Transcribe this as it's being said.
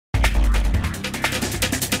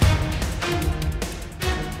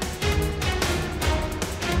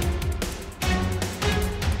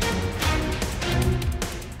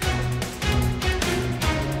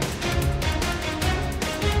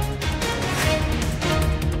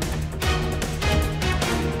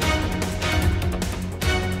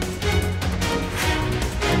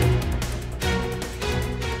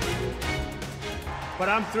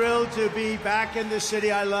I'm thrilled to be back in the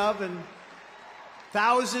city I love, and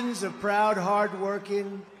thousands of proud,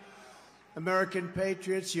 hard-working American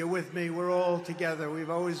patriots. You're with me. We're all together.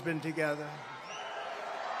 We've always been together.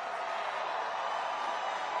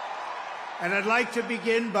 And I'd like to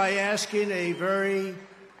begin by asking a very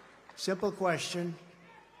simple question.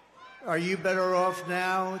 Are you better off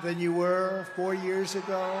now than you were 4 years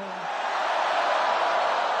ago?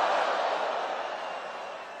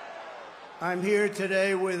 I'm here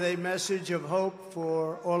today with a message of hope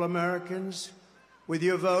for all Americans. With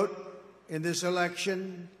your vote in this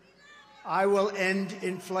election, I will end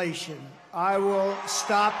inflation. I will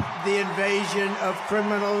stop the invasion of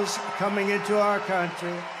criminals coming into our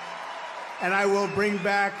country. And I will bring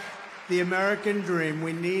back the American dream.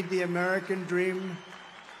 We need the American dream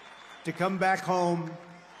to come back home.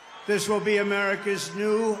 This will be America's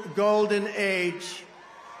new golden age.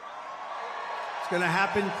 It's going to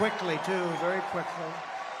happen quickly, too, very quickly.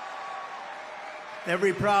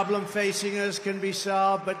 Every problem facing us can be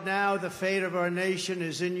solved, but now the fate of our nation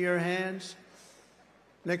is in your hands.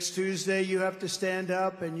 Next Tuesday, you have to stand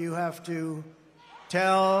up and you have to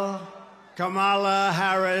tell Kamala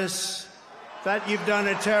Harris that you've done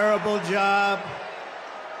a terrible job,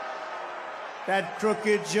 that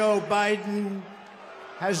crooked Joe Biden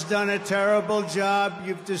has done a terrible job.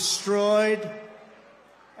 You've destroyed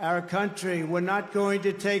our country. We're not going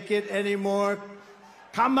to take it anymore.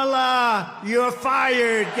 Kamala, you're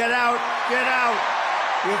fired. Get out, get out.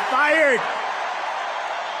 You're fired.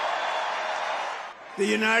 The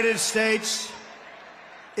United States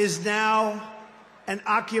is now an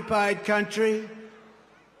occupied country,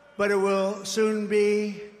 but it will soon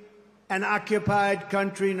be an occupied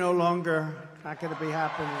country no longer. Not going to be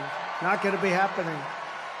happening. Not going to be happening.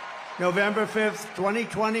 November 5th,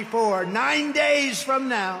 2024, 9 days from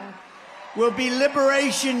now, will be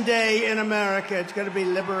Liberation Day in America. It's going to be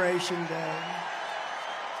Liberation Day.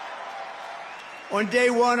 On day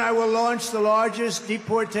one, I will launch the largest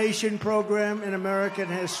deportation program in American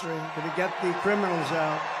history to get the criminals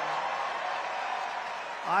out.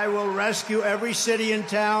 I will rescue every city and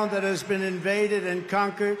town that has been invaded and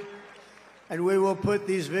conquered, and we will put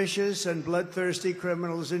these vicious and bloodthirsty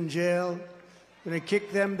criminals in jail. We're going to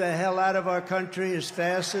kick them the hell out of our country as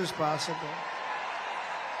fast as possible.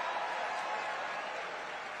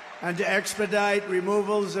 And to expedite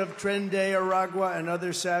removals of Tren de Aragua and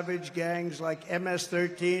other savage gangs like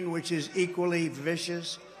MS-13, which is equally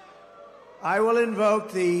vicious, I will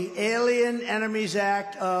invoke the Alien Enemies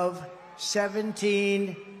Act of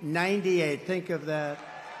 1798. Think of that.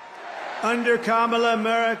 Under Kamala,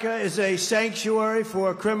 America is a sanctuary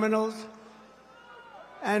for criminals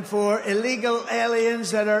and for illegal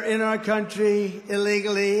aliens that are in our country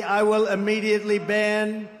illegally. I will immediately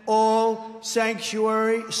ban all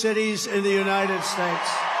sanctuary cities in the United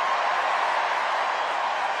States.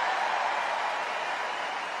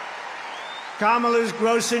 Kamala's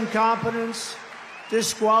gross incompetence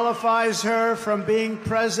disqualifies her from being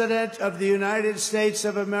President of the United States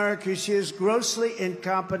of America. She is grossly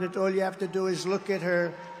incompetent. All you have to do is look at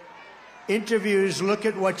her interviews, look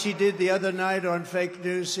at what she did the other night on fake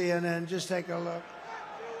news, CNN. Just take a look.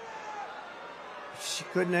 She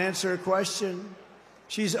couldn't answer a question.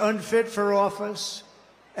 She's unfit for office.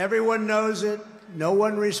 Everyone knows it. No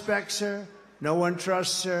one respects her. No one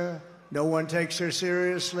trusts her. No one takes her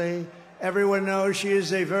seriously. Everyone knows she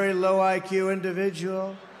is a very low IQ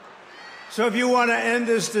individual. So if you want to end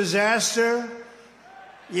this disaster,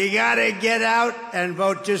 you got to get out and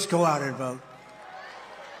vote. Just go out and vote.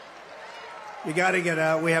 You got to get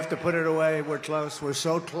out. We have to put it away. We're close. We're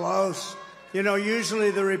so close. You know,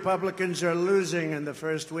 usually the Republicans are losing in the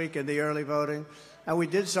first week in the early voting. And we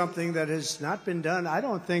did something that has not been done. I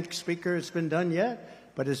don't think, Speaker, it's been done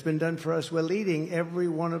yet, but it's been done for us. We're leading every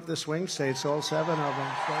one of the swing states, all 7 of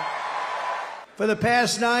them. So, for the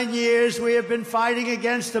past 9 years, we have been fighting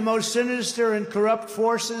against the most sinister and corrupt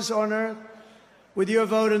forces on earth. With your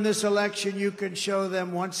vote in this election, you can show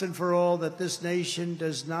them once and for all that this nation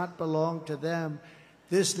does not belong to them.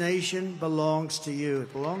 This nation belongs to you.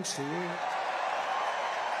 It belongs to you.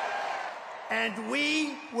 And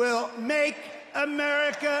we will make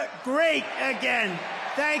America great again.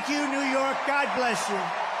 Thank you, New York. God bless you.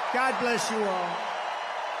 God bless you all.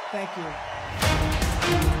 Thank you.